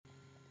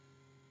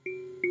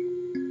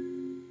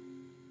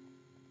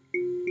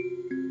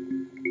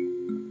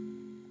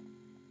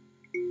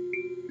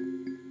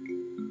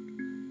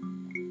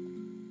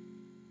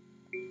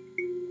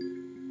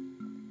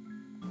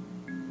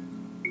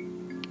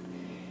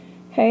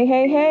Hey,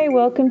 hey, hey,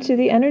 welcome to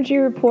the Energy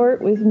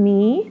Report with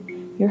me,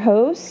 your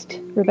host,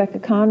 Rebecca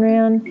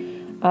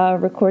Conran,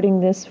 recording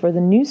this for the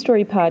News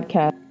Story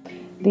podcast.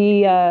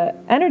 The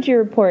Energy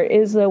Report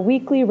is a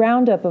weekly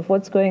roundup of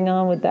what's going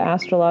on with the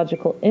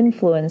astrological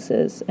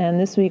influences, and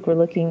this week we're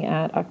looking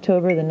at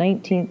October the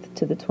 19th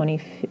to the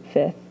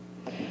 25th.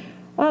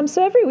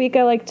 So every week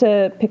I like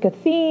to pick a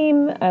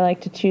theme, I like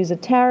to choose a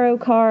tarot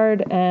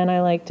card, and I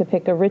like to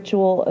pick a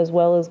ritual as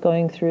well as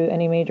going through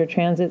any major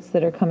transits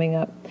that are coming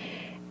up.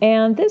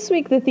 And this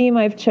week, the theme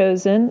I've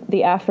chosen,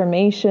 the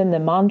affirmation, the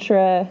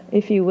mantra,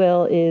 if you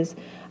will, is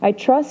I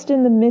trust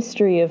in the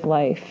mystery of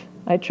life.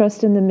 I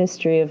trust in the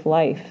mystery of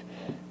life.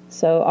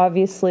 So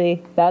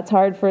obviously, that's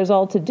hard for us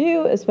all to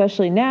do,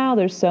 especially now.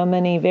 There's so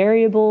many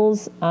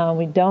variables.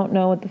 We don't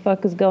know what the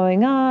fuck is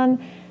going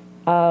on.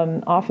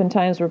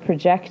 Oftentimes, we're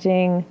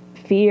projecting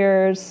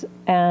fears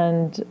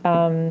and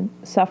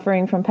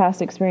suffering from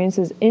past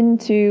experiences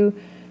into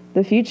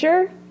the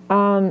future.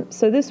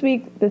 So this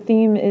week, the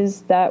theme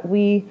is that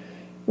we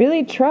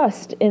really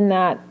trust in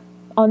that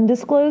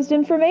undisclosed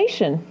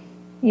information,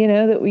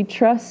 that we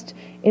trust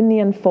in the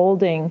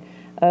unfolding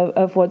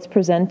of what's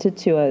presented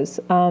to us.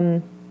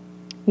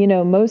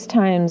 Most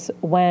times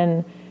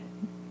when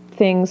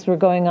things were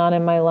going on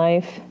in my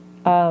life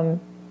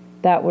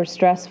that were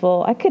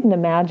stressful, I couldn't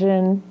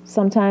imagine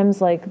sometimes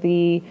like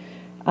the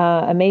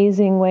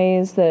amazing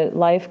ways that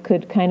life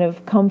could kind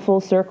of come full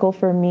circle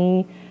for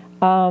me.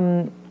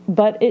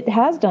 But it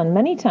has done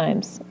many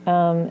times.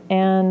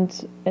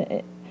 And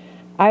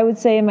I would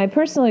say in my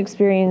personal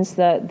experience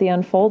that the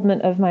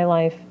unfoldment of my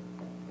life,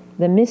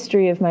 the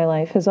mystery of my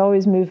life, has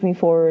always moved me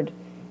forward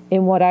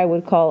in what I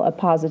would call a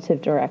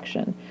positive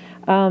direction.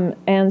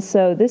 And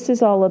so this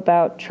is all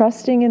about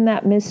trusting in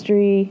that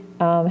mystery,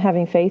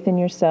 having faith in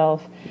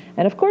yourself.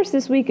 And of course,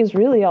 this week is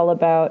really all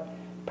about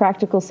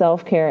practical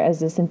self-care, as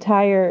this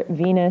entire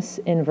Venus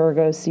in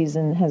Virgo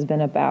season has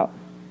been about.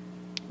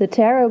 The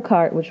tarot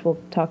card, which we'll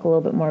talk a little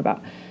bit more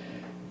about.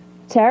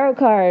 Tarot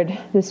card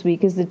this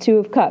week is the Two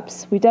of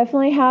Cups. We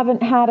definitely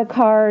haven't had a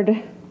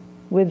card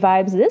with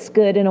vibes this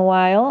good in a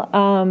while.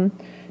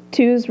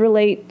 Twos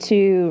relate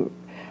to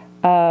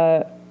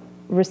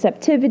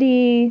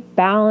receptivity,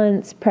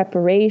 balance,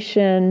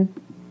 preparation,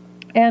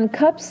 and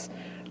cups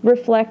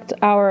reflect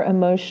our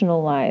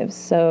emotional lives.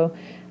 So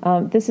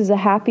this is a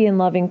happy and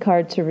loving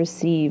card to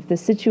receive. The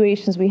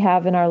situations we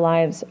have in our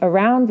lives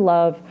around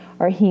love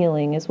are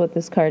healing, is what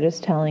this card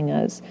is telling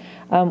us.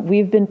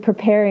 We've been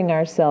preparing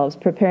ourselves,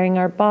 preparing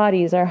our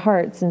bodies, our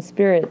hearts and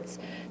spirits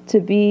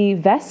to be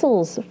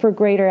vessels for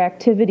greater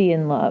activity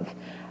in love.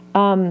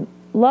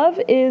 Love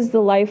is the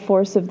life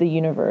force of the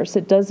universe.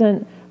 It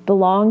doesn't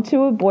belong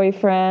to a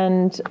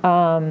boyfriend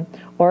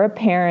or a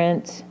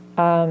parent.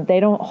 They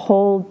don't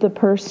hold the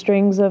purse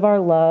strings of our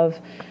love.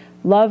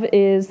 Love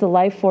is the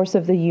life force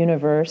of the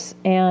universe,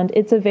 and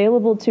it's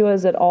available to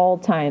us at all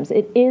times.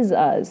 It is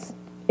us.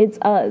 It's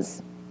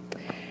us.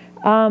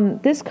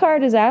 This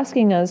card is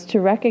asking us to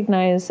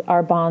recognize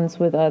our bonds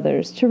with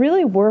others, to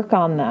really work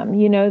on them.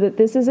 That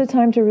this is a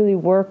time to really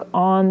work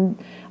on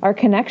our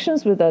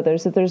connections with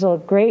others, that there's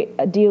a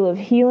great deal of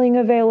healing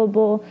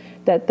available,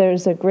 that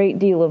there's a great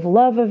deal of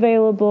love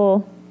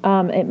available.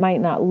 It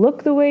might not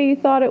look the way you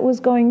thought it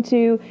was going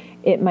to.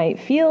 It might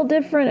feel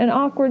different and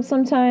awkward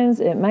sometimes.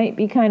 It might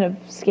be kind of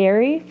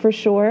scary, for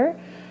sure.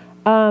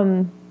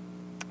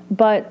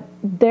 But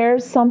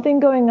there's something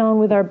going on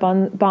with our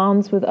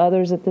bonds with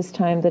others at this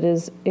time that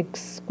is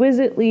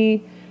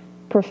exquisitely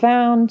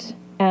profound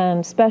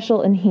and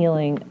special and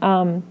healing.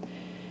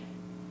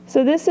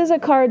 So this is a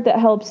card that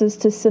helps us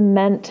to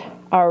cement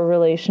our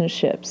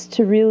relationships,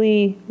 to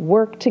really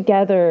work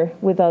together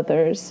with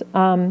others.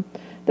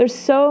 There's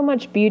so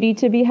much beauty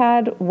to be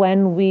had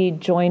when we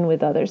join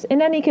with others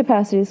in any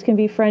capacity. This can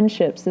be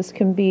friendships. This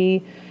can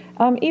be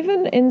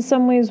even in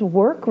some ways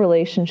work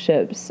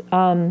relationships.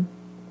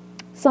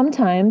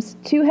 Sometimes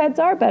two heads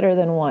are better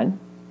than one.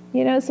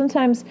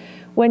 Sometimes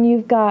when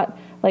you've got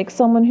like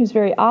someone who's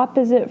very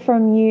opposite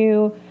from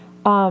you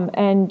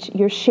and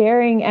you're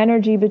sharing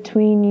energy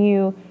between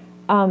you,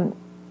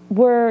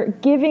 we're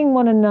giving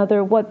one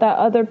another what that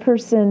other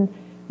person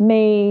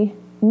may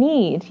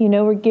need.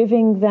 We're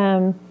giving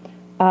them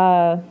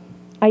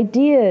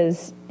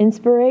ideas,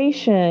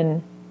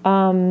 inspiration.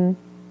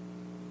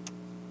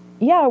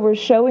 We're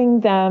showing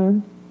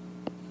them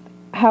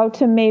how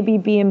to maybe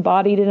be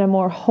embodied in a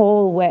more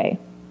whole way.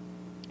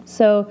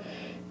 So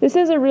this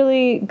is a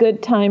really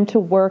good time to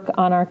work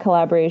on our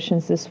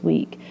collaborations this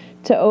week,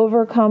 to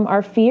overcome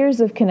our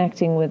fears of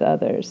connecting with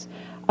others,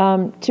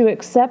 to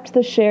accept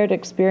the shared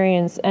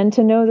experience, and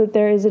to know that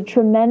there is a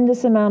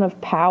tremendous amount of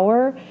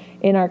power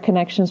in our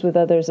connections with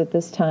others at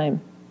this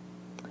time.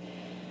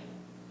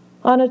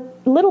 On a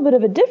little bit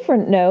of a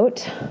different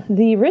note,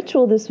 the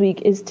ritual this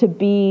week is to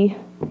be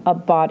a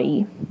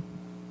body.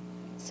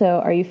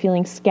 So are you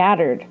feeling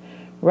scattered,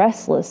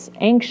 restless,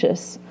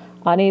 anxious,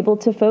 unable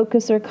to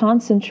focus or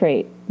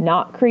concentrate,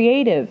 not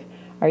creative?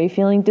 Are you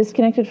feeling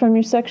disconnected from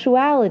your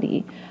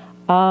sexuality?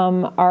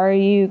 Are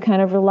you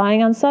kind of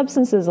relying on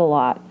substances a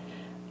lot?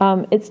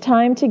 It's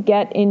time to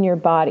get in your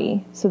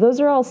body. So those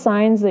are all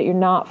signs that you're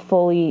not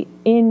fully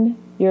in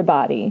your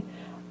body.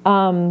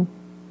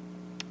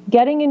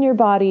 Getting in your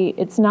body,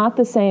 it's not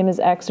the same as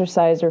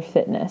exercise or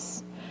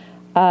fitness.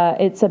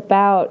 It's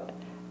about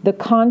the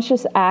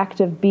conscious act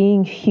of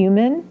being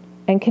human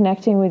and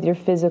connecting with your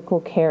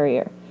physical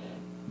carrier.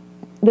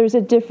 There's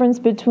a difference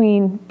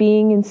between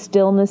being in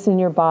stillness in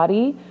your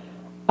body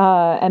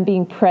and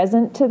being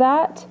present to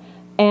that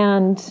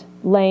and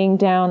laying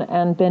down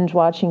and binge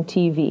watching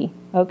TV,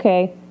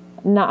 okay?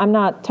 I'm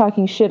not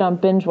talking shit on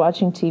binge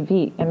watching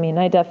TV. I mean,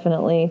 I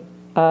definitely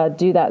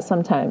do that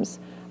sometimes.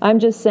 I'm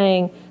just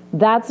saying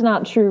that's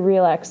not true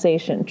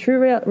relaxation. True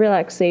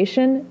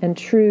relaxation and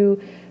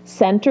true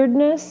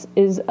centeredness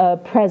is a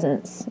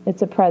presence.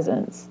 It's a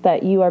presence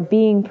that you are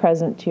being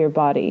present to your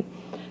body.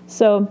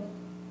 So,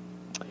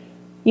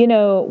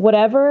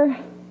 whatever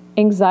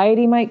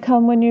anxiety might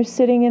come when you're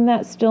sitting in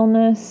that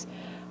stillness,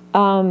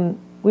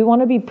 we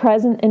want to be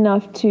present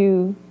enough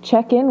to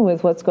check in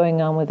with what's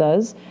going on with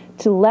us,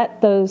 to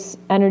let those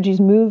energies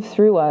move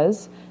through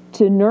us,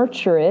 to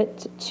nurture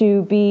it,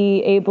 to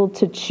be able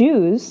to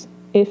choose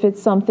if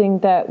it's something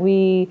that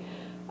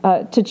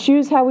to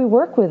choose how we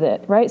work with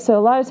it, right? So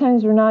a lot of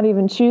times we're not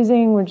even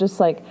choosing, we're just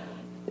like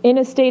in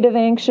a state of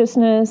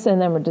anxiousness, and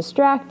then we're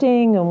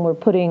distracting and we're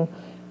putting,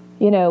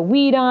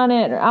 weed on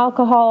it or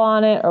alcohol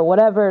on it or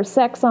whatever,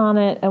 sex on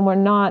it, and we're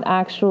not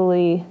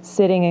actually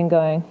sitting and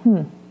going,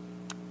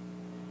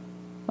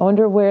 I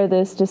wonder where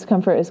this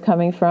discomfort is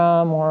coming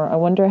from, or I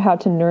wonder how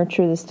to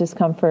nurture this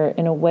discomfort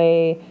in a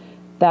way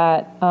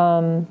that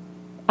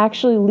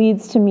actually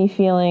leads to me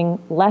feeling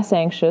less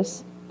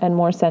anxious and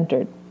more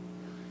centered.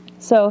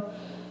 So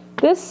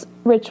this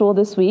ritual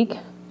this week,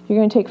 you're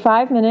going to take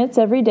 5 minutes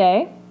every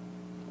day,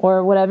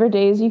 or whatever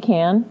days you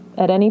can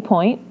at any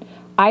point.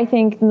 I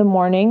think in the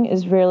morning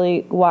is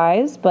really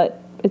wise,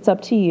 but it's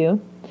up to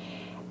you.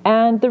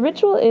 And the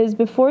ritual is,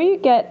 before you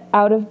get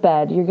out of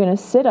bed, you're going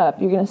to sit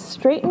up, you're going to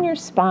straighten your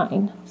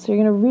spine. So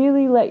you're going to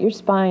really let your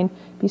spine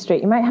be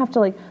straight. You might have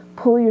to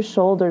pull your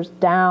shoulders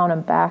down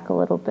and back a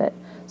little bit.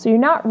 So you're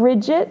not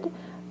rigid,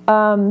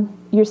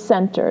 you're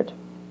centered.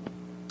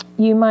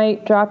 You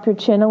might drop your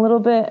chin a little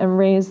bit and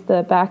raise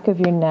the back of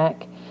your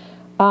neck.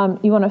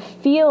 You want to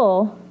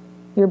feel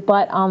your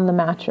butt on the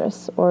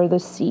mattress or the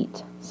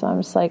seat. So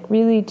I'm just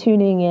really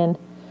tuning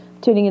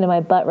into my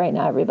butt right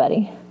now,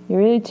 everybody. You're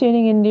really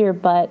tuning into your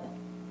butt,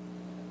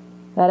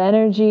 that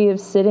energy of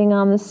sitting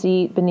on the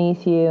seat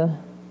beneath you.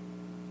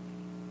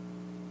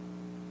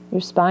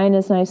 Your spine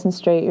is nice and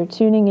straight. You're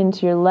tuning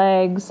into your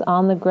legs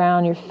on the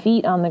ground, your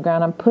feet on the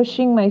ground. I'm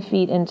pushing my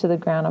feet into the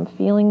ground. I'm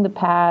feeling the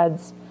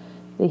pads,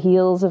 the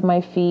heels of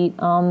my feet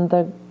on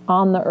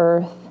the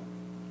earth.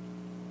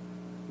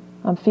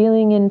 I'm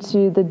feeling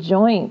into the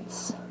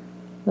joints,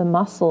 the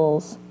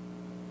muscles,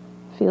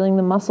 feeling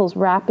the muscles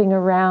wrapping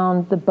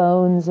around the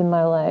bones in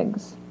my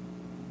legs.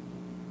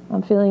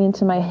 I'm feeling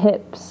into my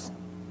hips,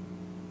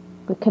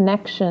 the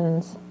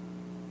connections.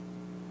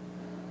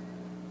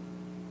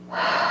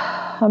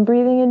 I'm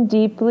breathing in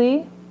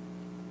deeply.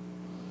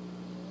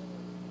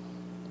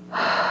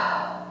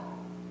 I'm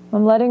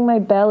letting my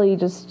belly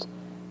just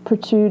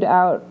protrude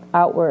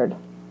outward.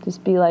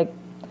 Just be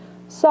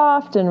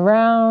soft and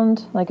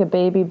round, like a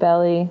baby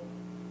belly.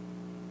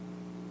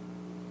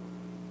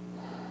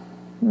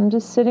 I'm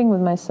just sitting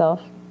with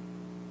myself.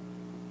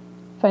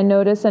 If I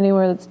notice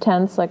anywhere that's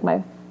tense, like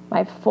my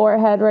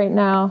forehead right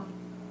now,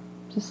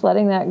 just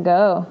letting that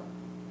go.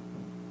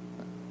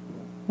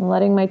 I'm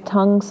letting my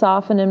tongue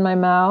soften in my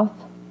mouth.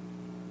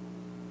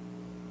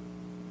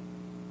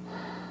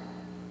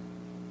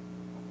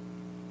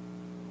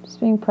 Just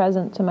being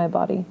present to my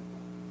body.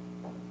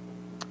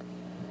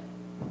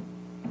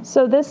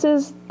 So this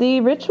is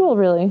the ritual,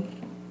 really.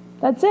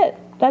 That's it.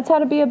 That's how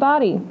to be a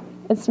body.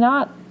 It's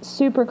not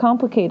super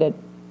complicated.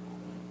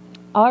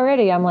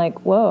 Already I'm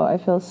whoa, I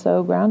feel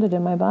so grounded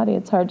in my body.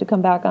 It's hard to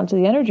come back onto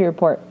the energy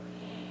report.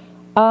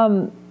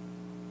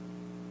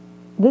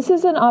 This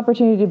is an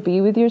opportunity to be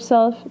with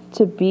yourself,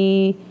 to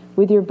be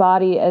with your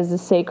body as a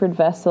sacred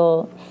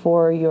vessel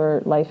for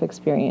your life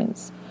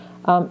experience.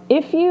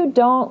 If you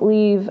don't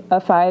leave a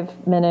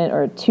 5-minute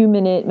or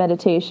 2-minute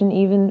meditation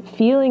even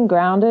feeling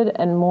grounded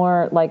and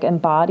more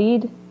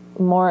embodied,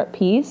 more at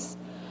peace,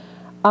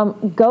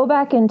 go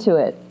back into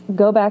it.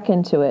 Go back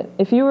into it.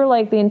 If you were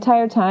the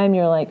entire time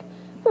you're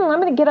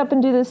I'm going to get up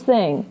and do this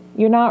thing,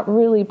 you're not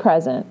really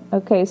present.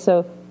 Okay,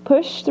 so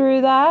push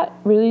through that.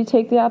 Really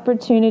take the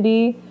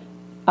opportunity.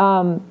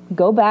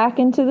 Go back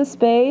into the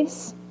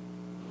space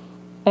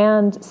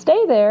and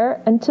stay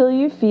there until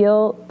you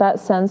feel that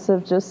sense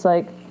of just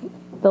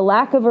the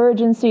lack of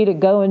urgency to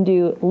go and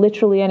do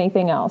literally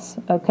anything else.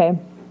 Okay?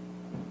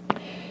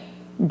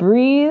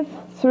 Breathe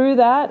through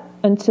that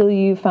until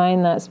you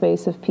find that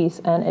space of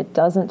peace, and it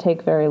doesn't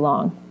take very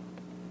long.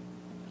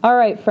 All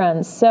right,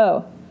 friends,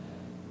 so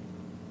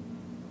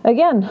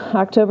again,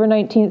 October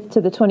 19th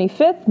to the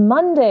 25th,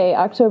 Monday,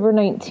 October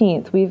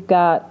 19th, we've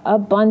got a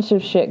bunch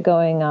of shit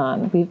going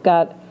on. We've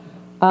got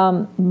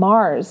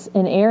Mars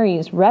in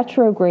Aries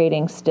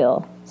retrograding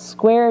still.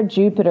 square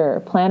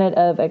Jupiter, planet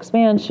of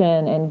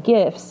expansion and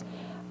gifts.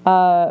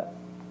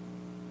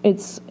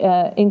 It's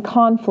in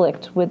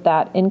conflict with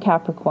that in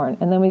Capricorn.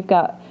 And then we've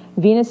got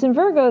Venus in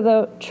Virgo,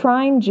 though,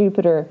 trine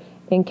Jupiter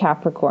in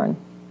Capricorn.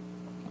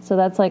 So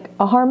that's like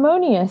a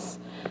harmonious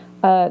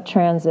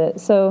transit.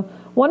 So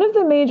one of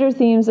the major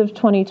themes of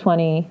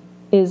 2020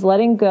 is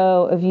letting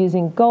go of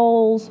using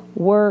goals,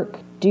 work,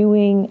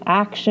 doing,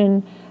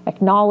 action,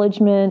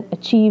 acknowledgement,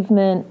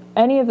 achievement,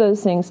 any of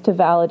those things to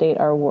validate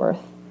our worth.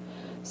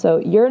 So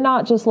you're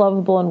not just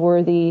lovable and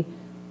worthy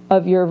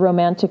of your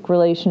romantic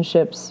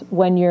relationships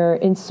when you're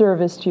in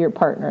service to your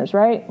partners,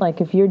 right? Like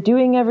if you're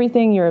doing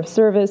everything, you're of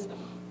service,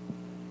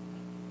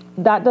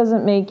 that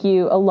doesn't make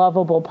you a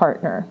lovable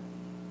partner.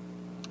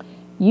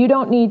 You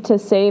don't need to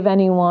save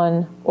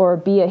anyone or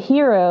be a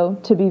hero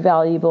to be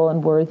valuable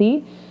and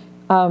worthy.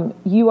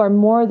 You are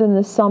more than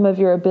the sum of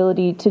your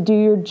ability to do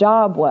your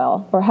job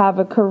well or have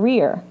a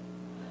career.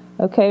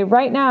 Okay,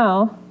 right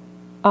now,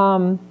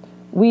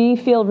 we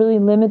feel really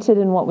limited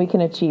in what we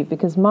can achieve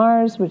because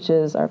Mars, which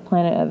is our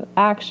planet of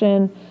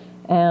action,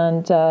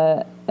 and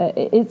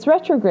it's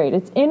retrograde,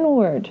 it's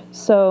inward.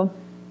 So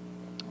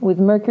with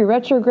Mercury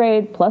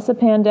retrograde, plus a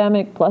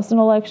pandemic, plus an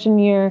election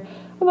year,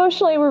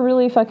 emotionally we're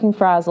really fucking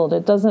frazzled.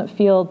 It doesn't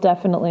feel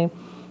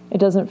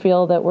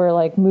that we're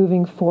like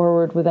moving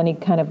forward with any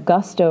kind of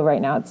gusto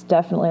right now. It's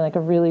definitely like a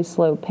really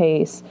slow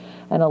pace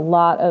and a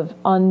lot of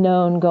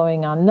unknown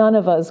going on. None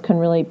of us can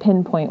really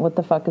pinpoint what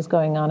the fuck is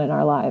going on in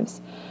our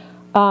lives.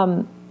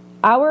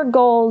 Our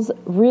goals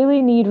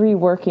really need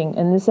reworking,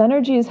 and this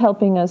energy is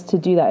helping us to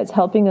do that. It's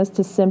helping us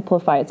to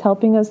simplify. It's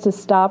helping us to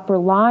stop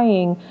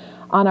relying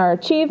on our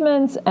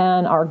achievements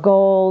and our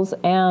goals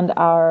and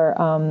our,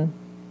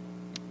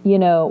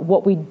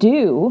 what we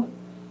do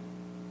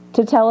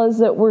to tell us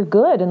that we're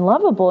good and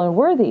lovable and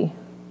worthy.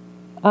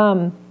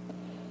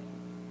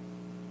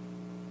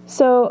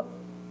 So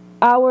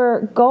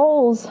our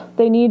goals,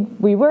 they need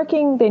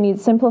reworking, they need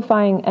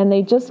simplifying, and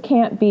they just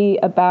can't be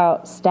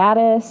about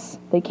status.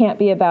 They can't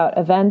be about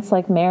events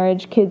like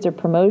marriage, kids, or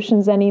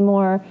promotions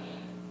anymore.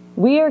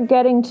 We are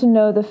getting to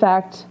know the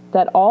fact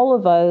that all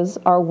of us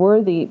are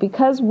worthy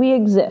because we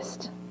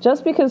exist.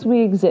 Just because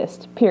we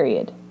exist,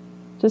 period.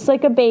 Just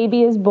like a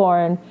baby is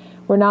born,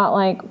 we're not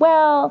like,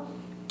 well,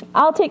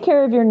 I'll take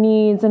care of your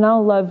needs and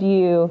I'll love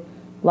you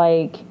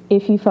like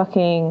if you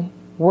fucking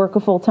work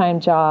a full-time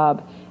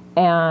job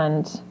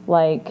and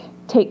like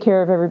take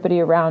care of everybody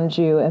around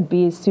you and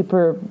be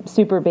super,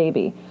 super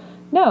baby.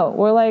 No,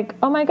 we're like,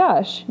 oh my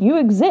gosh, you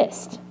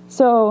exist.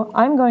 So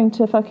I'm going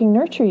to fucking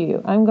nurture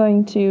you. I'm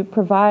going to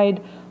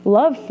provide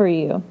love for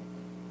you.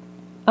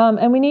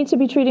 And we need to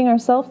be treating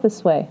ourselves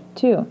this way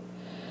too.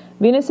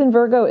 Venus in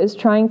Virgo is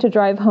trying to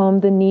drive home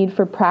the need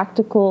for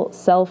practical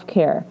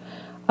self-care.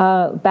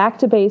 Back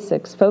to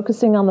basics,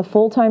 focusing on the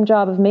full-time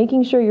job of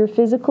making sure your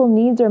physical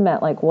needs are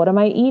met. Like, what am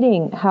I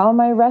eating? How am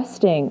I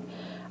resting?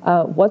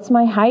 What's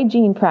my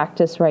hygiene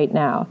practice right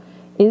now?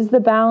 Is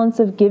the balance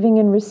of giving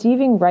and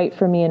receiving right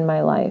for me in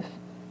my life?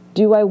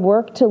 Do I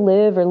work to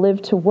live or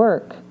live to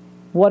work?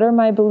 What are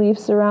my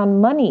beliefs around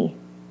money?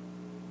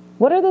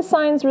 What are the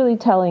signs really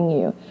telling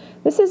you?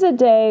 This is a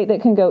day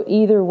that can go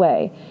either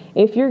way.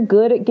 If you're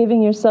good at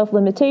giving yourself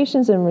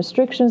limitations and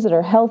restrictions that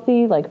are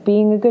healthy, like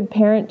being a good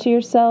parent to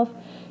yourself,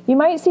 you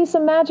might see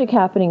some magic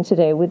happening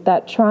today with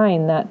that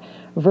trine, that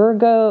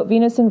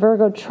Venus in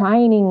Virgo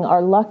trining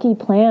our lucky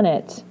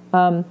planet.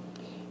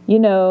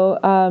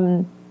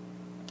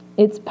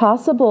 It's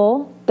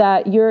possible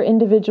that your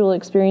individual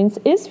experience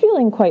is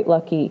feeling quite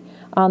lucky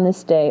on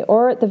this day,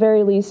 or at the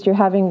very least, you're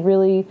having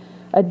really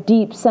a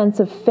deep sense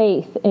of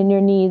faith in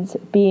your needs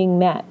being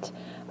met.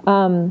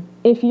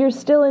 If you're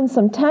still in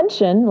some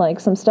tension, like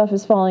some stuff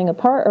is falling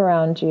apart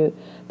around you,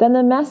 then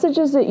the message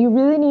is that you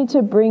really need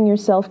to bring your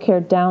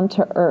self-care down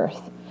to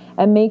earth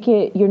and make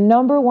it your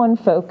number one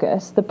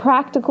focus. The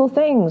practical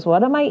things.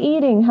 What am I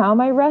eating? How am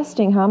I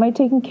resting? How am I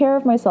taking care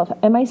of myself?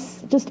 Am I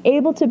just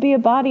able to be a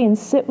body and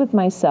sit with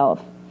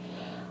myself?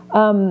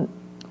 So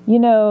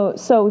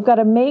we've got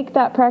to make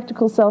that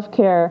practical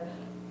self-care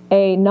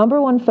a number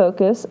one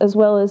focus, as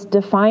well as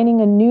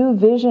defining a new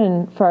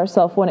vision for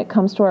ourselves when it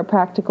comes to our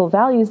practical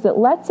values that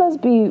lets us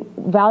be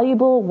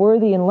valuable,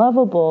 worthy, and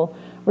lovable,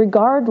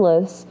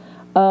 regardless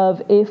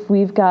of if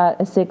we've got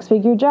a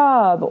 6-figure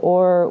job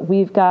or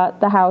we've got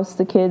the house,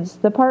 the kids,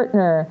 the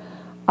partner.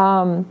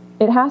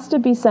 It has to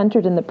be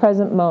centered in the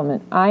present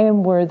moment. I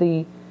am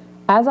worthy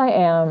as I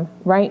am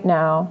right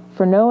now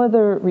for no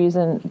other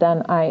reason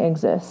than I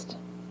exist.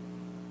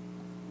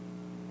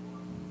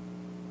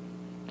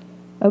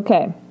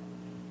 Okay.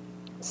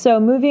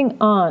 So moving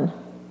on.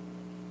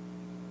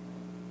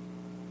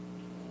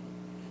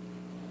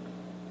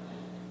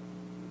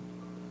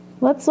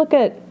 Let's look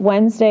at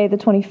Wednesday, the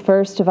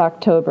 21st of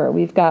October.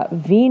 We've got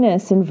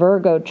Venus in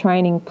Virgo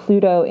trining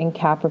Pluto in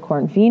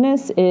Capricorn.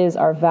 Venus is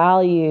our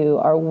value,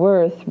 our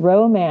worth,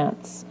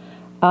 romance.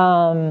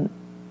 In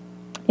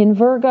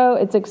Virgo,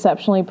 it's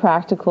exceptionally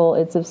practical.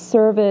 It's of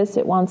service.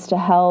 It wants to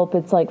help.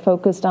 It's like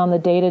focused on the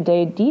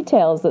day-to-day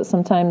details that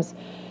sometimes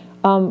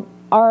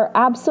are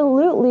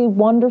absolutely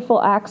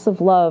wonderful acts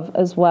of love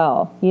as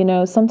well. You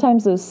know,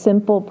 sometimes those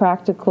simple,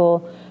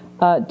 practical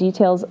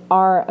details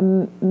are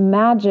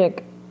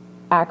magic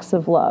acts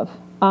of love.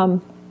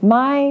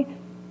 My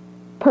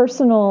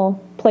personal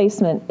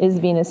placement is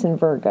Venus in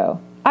Virgo.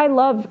 I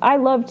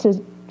love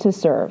to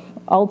serve.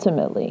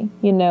 Ultimately,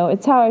 you know,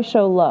 it's how I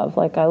show love.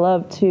 Like, I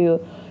love to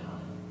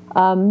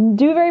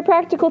do very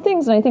practical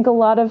things, and I think a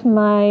lot of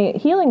my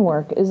healing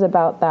work is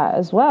about that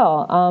as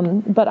well.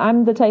 But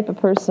I'm the type of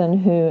person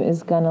who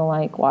is gonna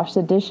like wash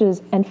the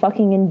dishes and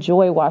fucking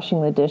enjoy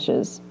washing the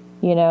dishes.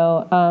 You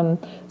know,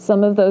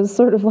 some of those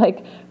sort of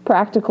like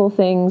practical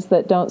things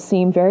that don't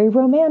seem very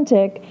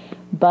romantic,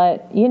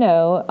 but you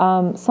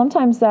know,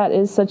 sometimes that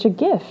is such a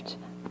gift.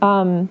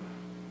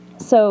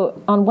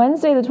 So on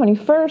Wednesday the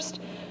 21st,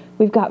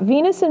 we've got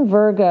Venus in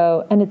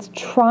Virgo, and it's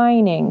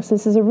trining. So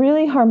this is a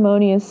really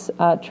harmonious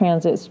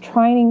transit. It's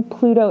trining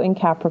Pluto in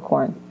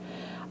Capricorn.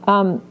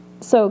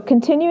 So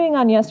continuing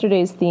on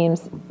yesterday's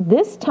themes,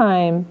 this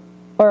time,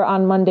 or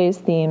on Monday's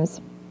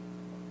themes,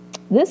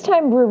 this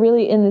time we're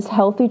really in this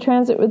healthy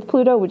transit with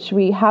Pluto, which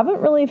we haven't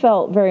really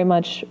felt very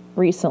much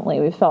recently.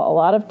 We felt a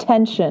lot of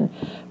tension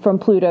from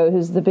Pluto,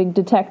 who's the big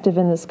detective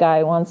in the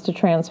sky, wants to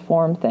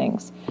transform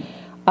things.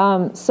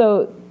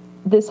 So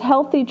this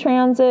healthy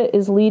transit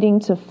is leading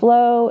to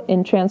flow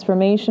in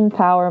transformation,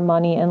 power,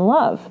 money, and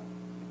love.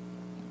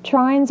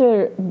 Trines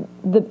are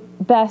the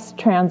best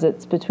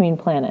transits between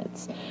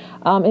planets.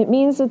 It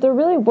means that they're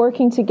really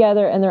working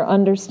together and they're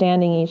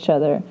understanding each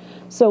other.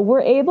 So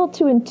we're able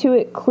to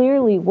intuit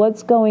clearly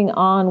what's going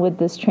on with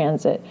this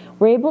transit.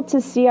 We're able to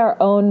see our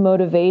own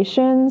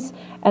motivations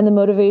and the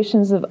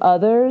motivations of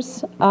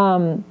others.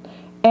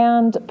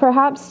 And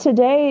perhaps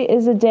today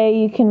is a day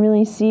you can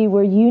really see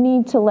where you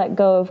need to let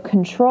go of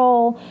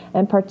control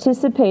and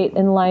participate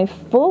in life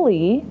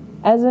fully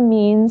as a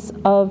means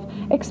of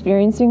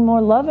experiencing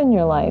more love in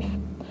your life.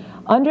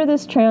 Under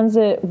this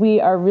transit, we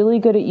are really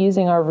good at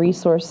using our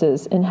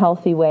resources in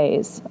healthy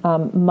ways,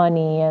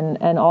 money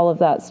and all of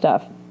that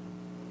stuff.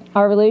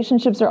 Our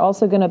relationships are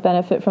also going to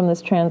benefit from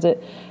this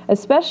transit,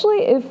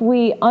 especially if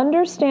we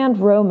understand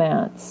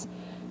romance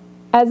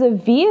as a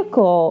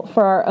vehicle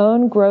for our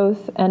own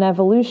growth and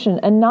evolution,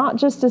 and not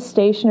just a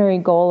stationary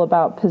goal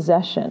about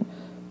possession.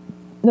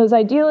 Those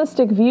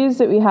idealistic views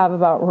that we have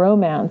about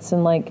romance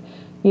and, like,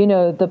 you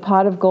know, the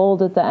pot of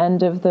gold at the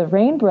end of the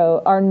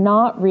rainbow are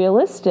not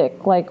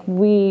realistic. Like,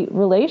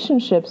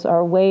 relationships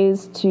are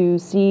ways to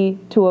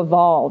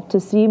evolve, to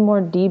see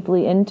more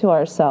deeply into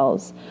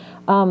ourselves.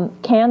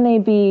 Can they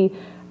be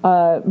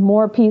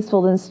more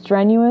peaceful than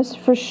strenuous?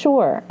 For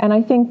sure. And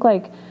I think,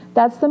 like,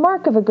 that's the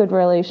mark of a good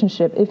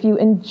relationship. If you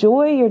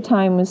enjoy your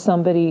time with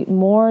somebody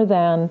more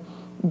than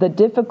the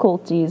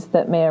difficulties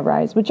that may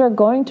arise, which are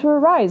going to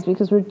arise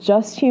because we're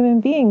just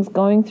human beings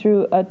going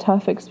through a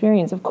tough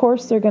experience. Of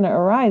course they're going to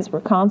arise.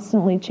 We're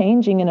constantly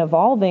changing and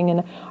evolving,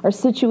 and our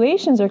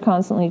situations are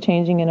constantly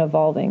changing and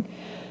evolving.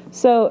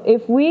 So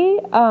if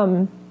we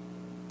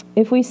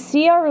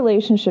see our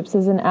relationships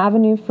as an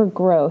avenue for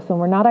growth, and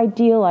we're not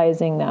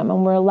idealizing them,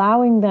 and we're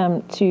allowing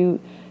them to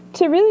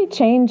really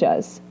change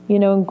us, you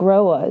know, and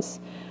grow us,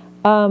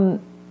 and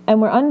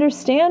we're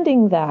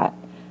understanding that,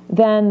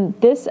 then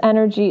this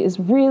energy is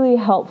really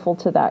helpful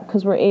to that,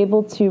 because we're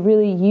able to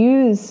really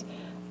use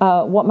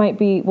what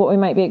we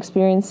might be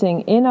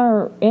experiencing in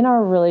our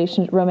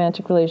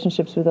romantic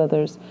relationships with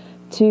others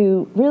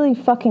to really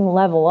fucking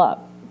level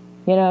up,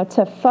 you know,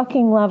 to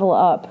fucking level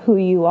up who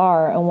you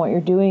are and what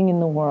you're doing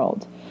in the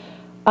world.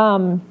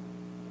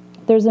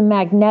 There's a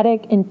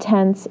magnetic,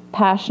 intense,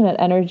 passionate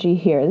energy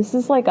here. This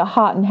is like a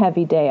hot and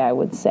heavy day, I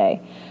would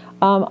say.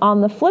 On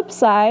the flip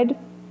side,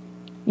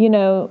 you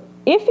know,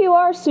 if you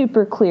are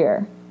super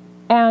clear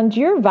and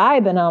you're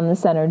vibing on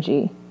this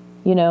energy,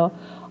 you know,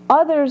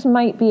 others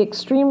might be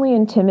extremely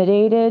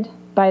intimidated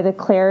by the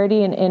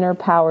clarity and inner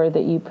power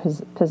that you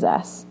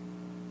possess.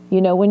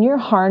 You know, when you're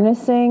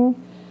harnessing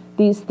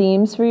these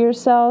themes for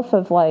yourself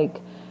of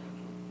like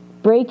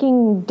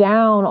breaking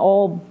down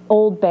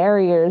old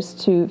barriers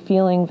to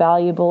feeling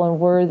valuable and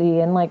worthy,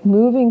 and like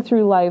moving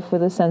through life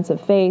with a sense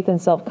of faith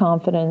and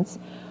self-confidence,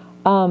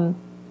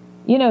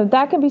 you know,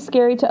 that can be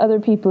scary to other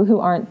people who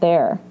aren't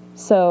there.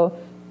 So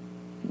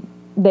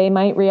they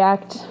might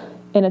react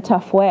in a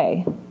tough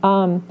way.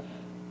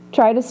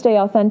 Try to stay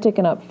authentic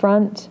and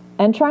upfront,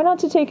 and try not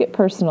to take it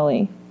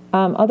personally.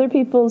 Other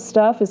people's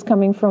stuff is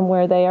coming from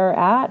where they are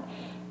at,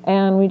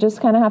 and we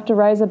just kind of have to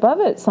rise above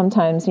it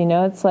sometimes, you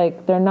know. It's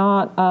like they're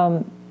not,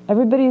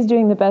 everybody's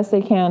doing the best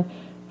they can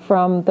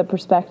from the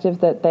perspective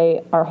that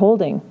they are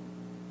holding.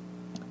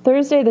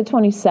 Thursday, the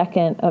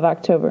 22nd of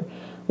October,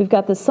 we've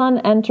got the sun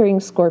entering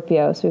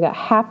Scorpio. So we've got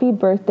happy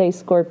birthday,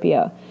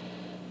 Scorpio.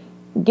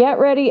 Get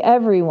ready,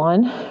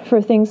 everyone,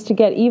 for things to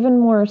get even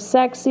more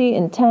sexy,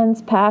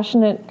 intense,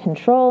 passionate,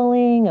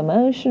 controlling,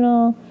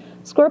 emotional.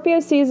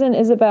 Scorpio season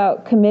is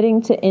about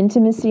committing to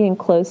intimacy and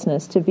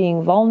closeness, to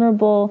being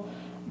vulnerable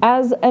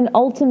as an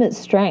ultimate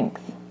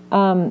strength.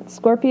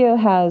 Scorpio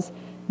has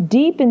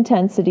deep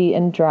intensity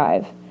and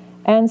drive.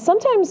 And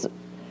sometimes,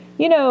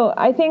 you know,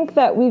 I think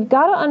that we've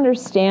got to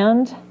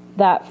understand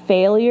that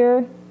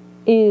failure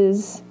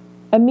is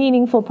a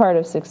meaningful part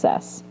of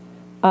success.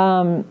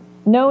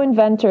 No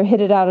inventor hit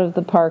it out of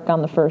the park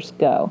on the first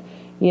go.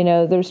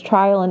 There's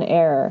trial and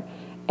error.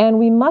 And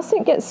we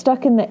mustn't get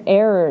stuck in the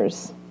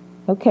errors,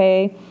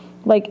 okay?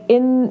 Like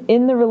in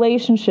the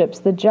relationships,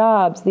 the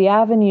jobs, the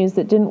avenues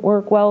that didn't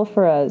work well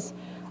for us.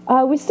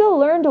 We still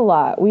learned a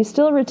lot. We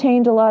still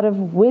retained a lot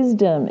of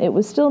wisdom. It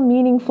was still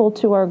meaningful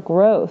to our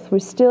growth. We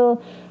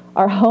still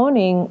are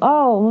honing,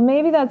 well,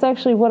 maybe that's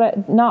actually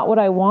not what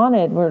I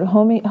wanted. We're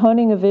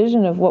honing a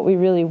vision of what we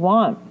really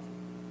want.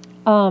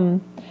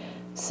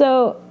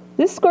 So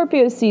this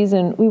Scorpio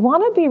season, we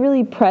want to be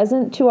really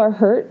present to our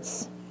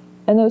hurts,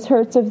 and those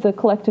hurts of the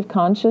collective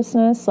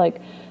consciousness,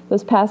 like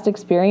those past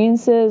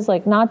experiences,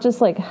 like not just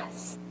like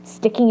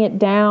sticking it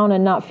down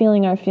and not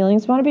feeling our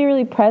feelings. We want to be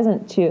really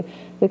present to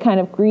the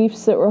kind of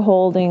griefs that we're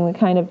holding, the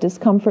kind of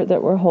discomfort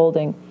that we're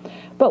holding.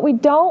 But we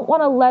don't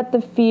want to let the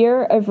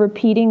fear of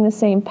repeating the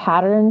same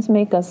patterns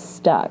make us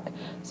stuck.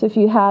 So if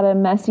you had a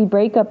messy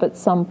breakup at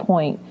some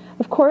point,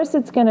 of course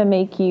it's going to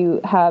make you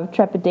have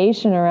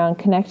trepidation around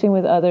connecting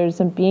with others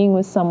and being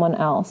with someone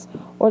else.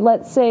 Or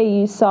let's say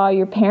you saw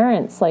your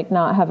parents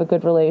not have a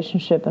good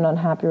relationship, an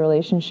unhappy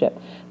relationship.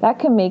 That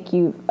can make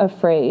you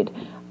afraid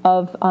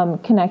of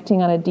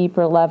connecting on a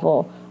deeper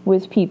level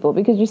with people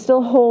because you're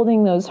still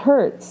holding those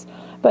hurts.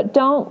 But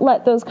don't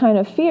let those kind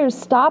of fears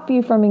stop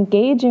you from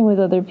engaging with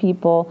other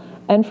people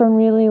and from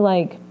really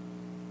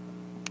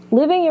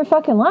living your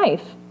fucking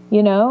life,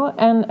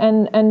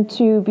 and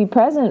to be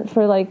present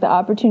for the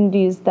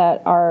opportunities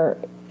that are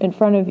in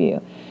front of you.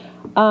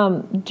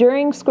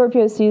 During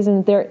Scorpio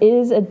season, there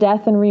is a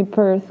death and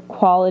rebirth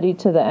quality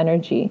to the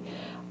energy.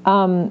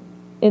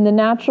 In the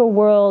natural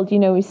world,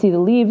 we see the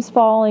leaves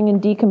falling and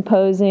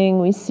decomposing.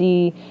 We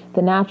see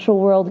the natural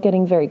world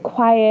getting very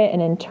quiet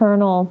and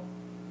internal.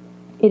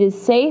 It is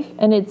safe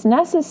and it's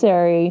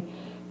necessary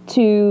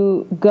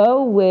to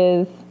go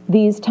with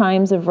these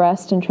times of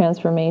rest and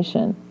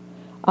transformation.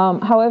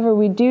 However,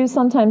 we do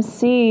sometimes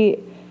see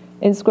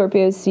in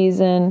Scorpio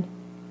season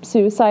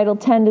suicidal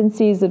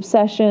tendencies,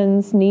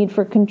 obsessions, need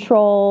for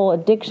control,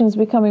 addictions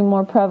becoming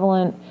more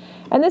prevalent.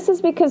 And this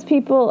is because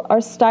people are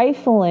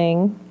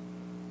stifling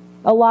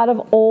a lot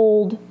of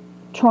old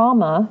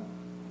trauma,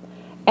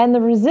 and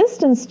the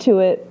resistance to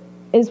it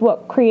is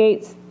what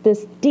creates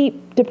this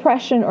deep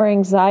depression or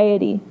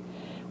anxiety.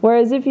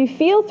 Whereas if you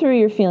feel through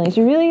your feelings,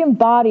 you really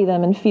embody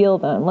them and feel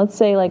them. Let's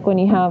say when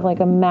you have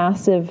a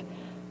massive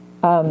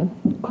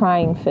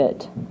crying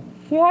fit,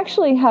 you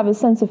actually have a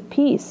sense of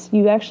peace.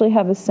 You actually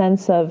have a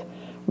sense of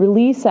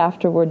release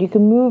afterward. You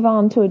can move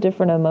on to a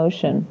different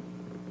emotion.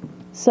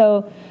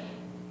 So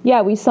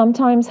yeah, we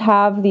sometimes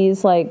have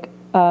these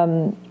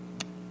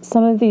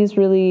some of these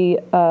really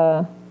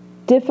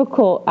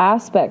difficult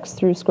aspects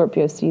through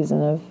Scorpio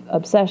season of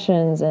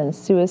obsessions and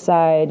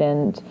suicide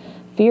and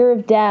fear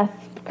of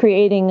death,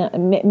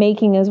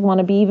 making us want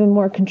to be even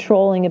more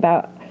controlling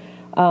about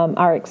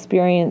our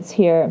experience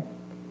here.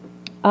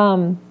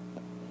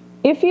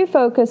 If you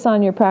focus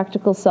on your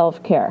practical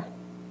self-care,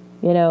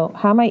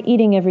 how am I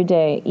eating every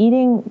day?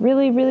 Eating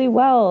really, really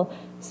well,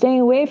 staying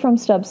away from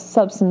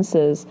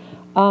substances,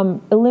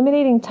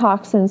 eliminating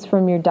toxins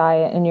from your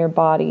diet and your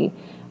body,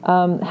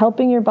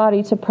 helping your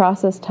body to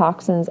process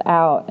toxins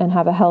out and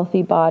have a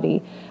healthy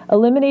body,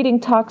 eliminating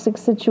toxic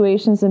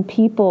situations and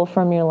people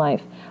from your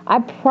life. I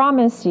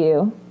promise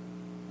you,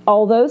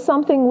 although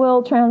something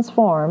will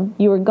transform,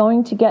 you are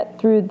going to get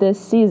through this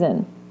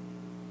season.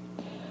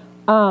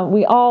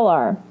 We all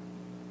are.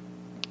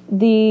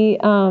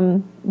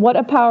 What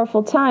a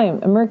powerful time.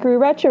 A Mercury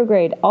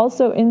retrograde,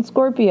 also in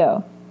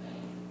Scorpio.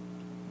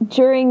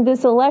 During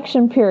this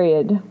election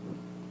period,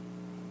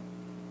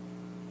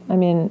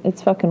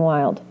 it's fucking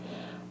wild.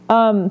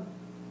 All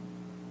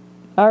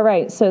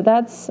right, so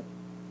that's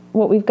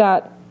what we've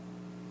got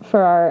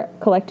for our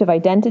collective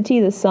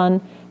identity, the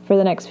sun, for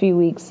the next few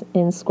weeks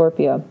in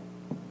Scorpio.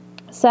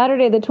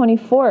 Saturday, the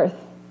 24th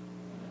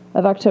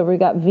of October, we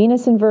got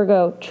Venus in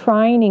Virgo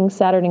trining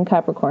Saturn in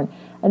Capricorn.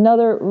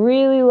 Another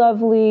really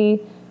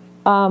lovely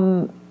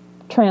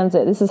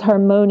transit. This is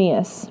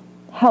harmonious,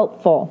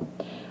 helpful.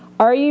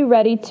 Are you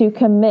ready to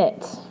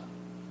commit?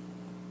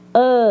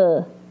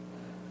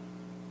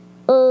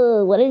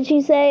 What did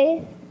she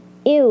say?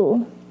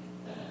 Ew.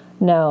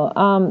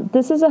 No,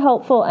 this is a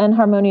helpful and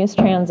harmonious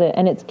transit,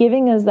 and it's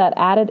giving us that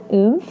added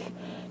oomph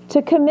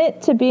to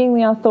commit to being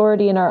the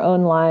authority in our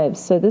own lives.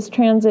 So this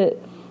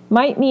transit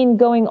might mean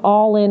going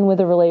all in with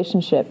a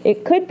relationship.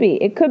 It could be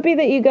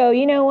that you go,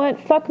 you know what,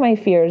 fuck my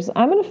fears.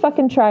 I'm going to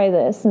fucking try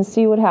this and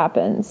see what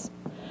happens.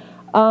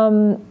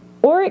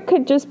 Or it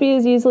could just be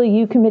as easily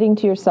you committing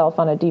to yourself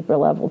on a deeper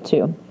level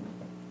too.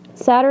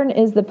 Saturn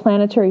is the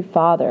planetary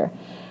father.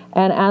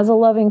 And as a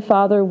loving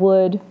father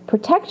would,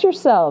 protect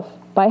yourself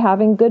by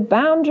having good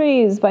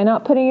boundaries, by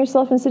not putting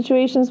yourself in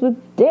situations with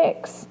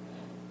dicks,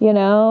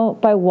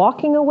 by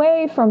walking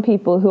away from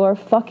people who are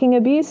fucking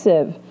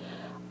abusive.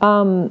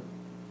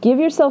 Give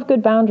yourself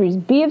good boundaries.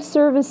 Be of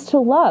service to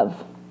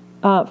love.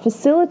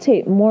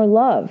 Facilitate more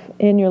love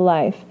in your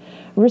life.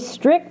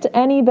 restrict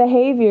any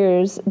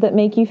behaviors that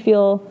make you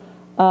feel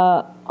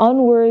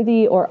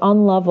unworthy or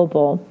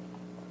unlovable.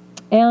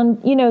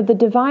 And, the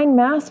divine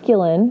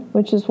masculine,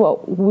 which is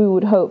what we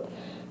would hope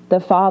the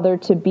father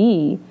to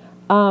be,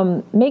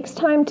 makes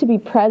time to be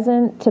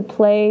present, to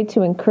play,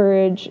 to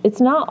encourage.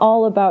 It's not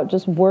all about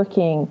just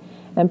working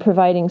and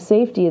providing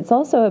safety. It's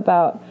also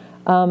about,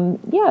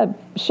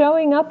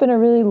 showing up in a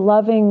really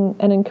loving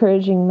and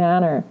encouraging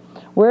manner.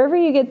 Wherever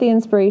you get the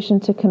inspiration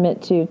to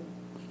commit to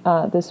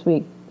this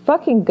week,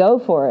 fucking go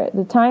for it.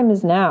 The time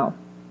is now.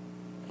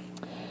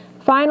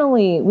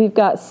 Finally, we've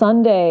got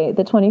Sunday,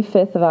 the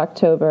 25th of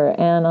October,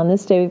 and on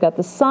this day we've got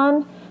the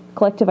sun.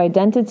 Collective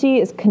identity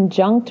is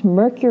conjunct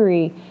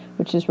Mercury,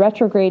 which is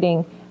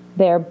retrograding.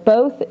 They're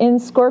both in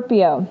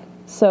Scorpio.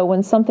 So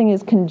when something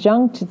is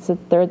conjunct,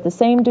 they're at the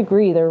same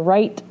degree. They're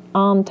right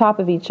on top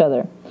of each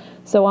other.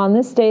 So on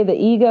this day, the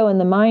ego and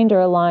the mind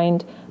are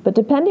aligned, but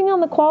depending on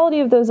the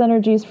quality of those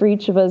energies for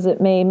each of us,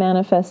 it may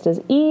manifest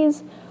as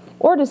ease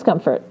or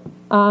discomfort.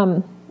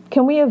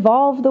 Can we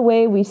evolve the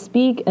way we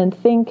speak and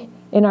think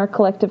in our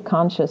collective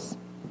conscious?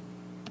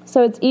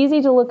 So it's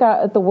easy to look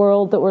out at the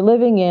world that we're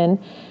living in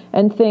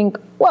and think,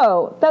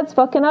 whoa, that's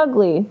fucking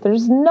ugly.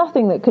 There's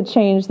nothing that could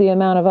change the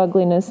amount of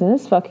ugliness in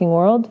this fucking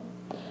world.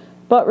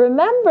 But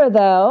remember,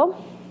 though,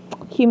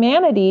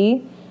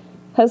 humanity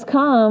has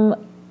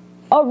come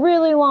a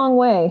really long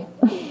way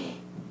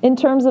in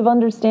terms of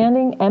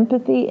understanding,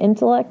 empathy,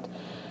 intellect.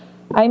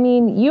 I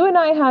mean, you and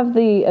I have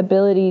the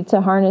ability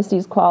to harness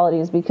these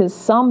qualities because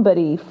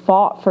somebody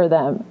fought for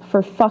them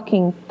for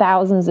fucking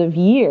thousands of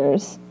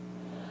years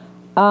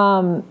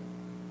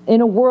in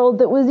a world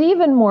that was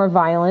even more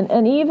violent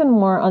and even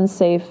more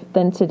unsafe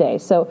than today.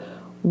 So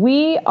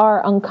we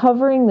are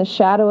uncovering the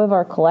shadow of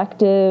our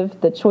collective,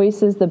 the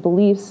choices, the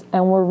beliefs,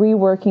 and we're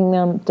reworking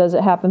them. Does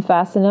it happen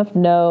fast enough?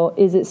 No.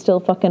 Is it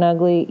still fucking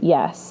ugly?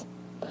 Yes.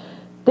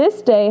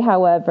 This day,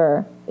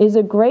 however, is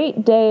a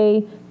great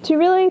day to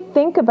really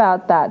think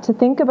about that, to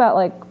think about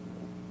like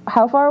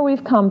how far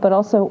we've come, but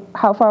also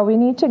how far we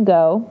need to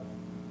go.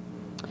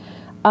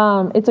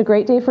 It's a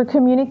great day for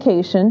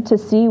communication, to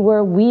see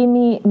where we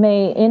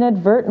may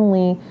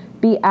inadvertently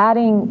be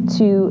adding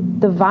to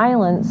the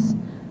violence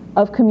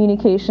of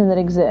communication that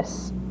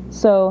exists.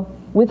 So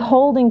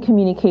withholding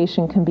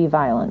communication can be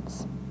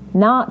violence.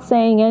 Not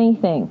saying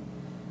anything.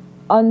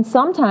 And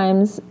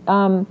sometimes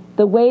the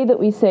way that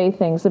we say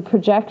things, the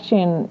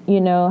projection,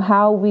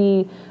 how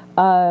we,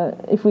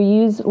 if we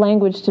use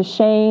language to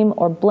shame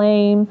or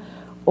blame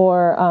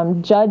or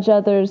judge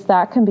others,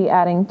 that can be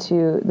adding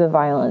to the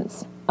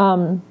violence.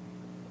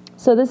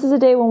 So this is a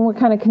day when we're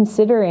kind of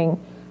considering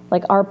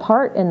like our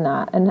part in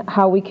that and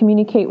how we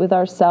communicate with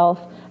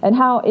ourselves and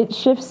how it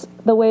shifts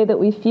the way that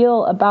we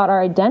feel about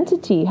our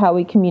identity, how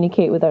we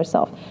communicate with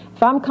ourselves.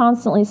 If I'm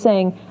constantly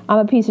saying, I'm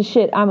a piece of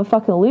shit, I'm a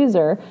fucking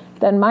loser,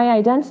 then my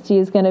identity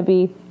is going to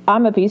be,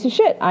 I'm a piece of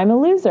shit, I'm a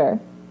loser.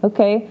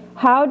 Okay?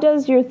 How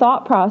does your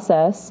thought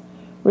process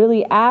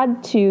really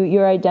add to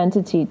your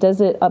identity?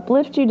 Does it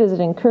uplift you? Does it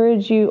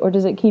encourage you? Or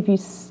does it keep you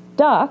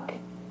stuck,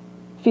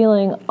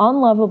 feeling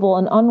unlovable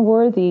and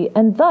unworthy,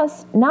 and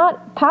thus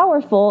not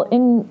powerful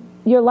in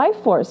your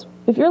life force?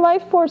 If your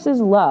life force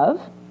is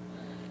love,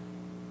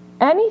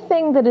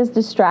 anything that is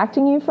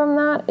distracting you from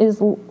that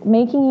is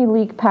making you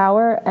leak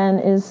power and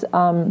is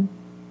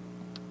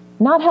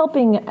not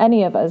helping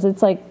any of us.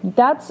 It's like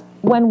that's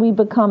when we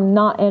become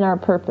not in our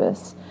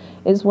purpose,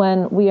 is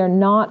when we are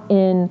not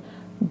in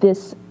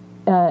this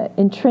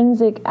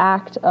intrinsic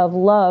act of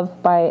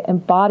love by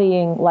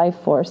embodying life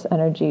force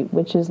energy,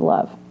 which is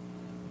love.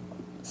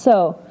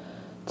 So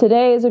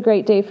today is a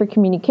great day for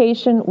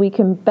communication. We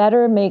can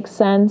better make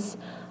sense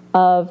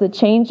of the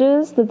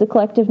changes that the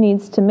collective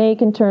needs to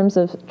make in terms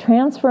of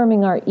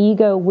transforming our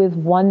ego with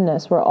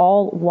oneness. We're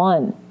all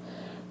one.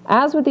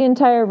 As with the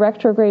entire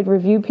retrograde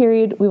review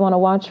period, we want to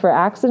watch for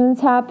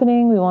accidents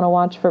happening. We want to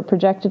watch for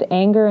projected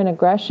anger and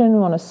aggression. We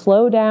want to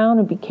slow down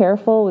and be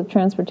careful with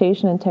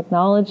transportation and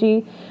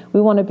technology. We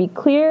want to be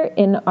clear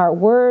in our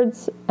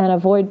words and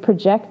avoid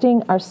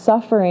projecting our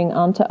suffering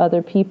onto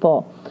other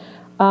people.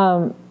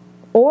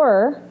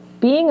 Or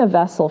being a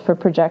vessel for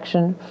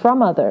projection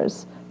from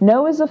others.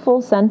 No is a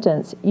full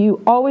sentence.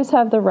 You always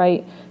have the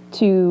right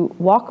to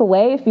walk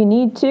away if you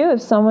need to.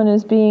 If someone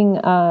is being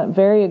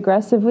very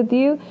aggressive with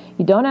you,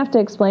 you don't have to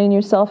explain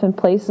yourself in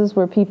places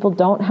where people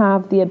don't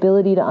have the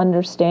ability to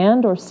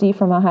understand or see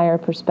from a higher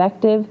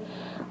perspective.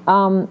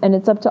 And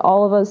it's up to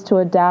all of us to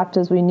adapt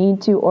as we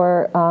need to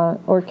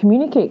or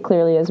communicate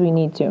clearly as we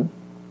need to.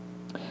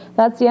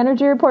 That's the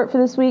energy report for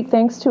this week.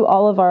 Thanks to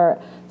all of our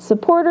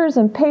supporters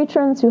and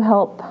patrons who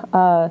help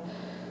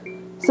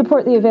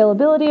support the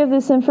availability of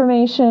this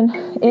information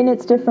in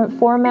its different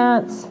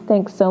formats.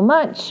 Thanks so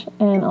much,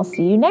 and I'll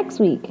see you next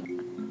week.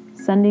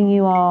 Sending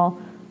you all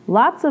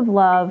lots of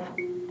love,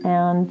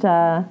 and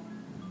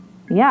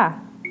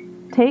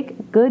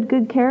take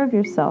good care of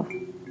yourself.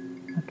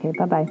 Okay,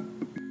 bye-bye.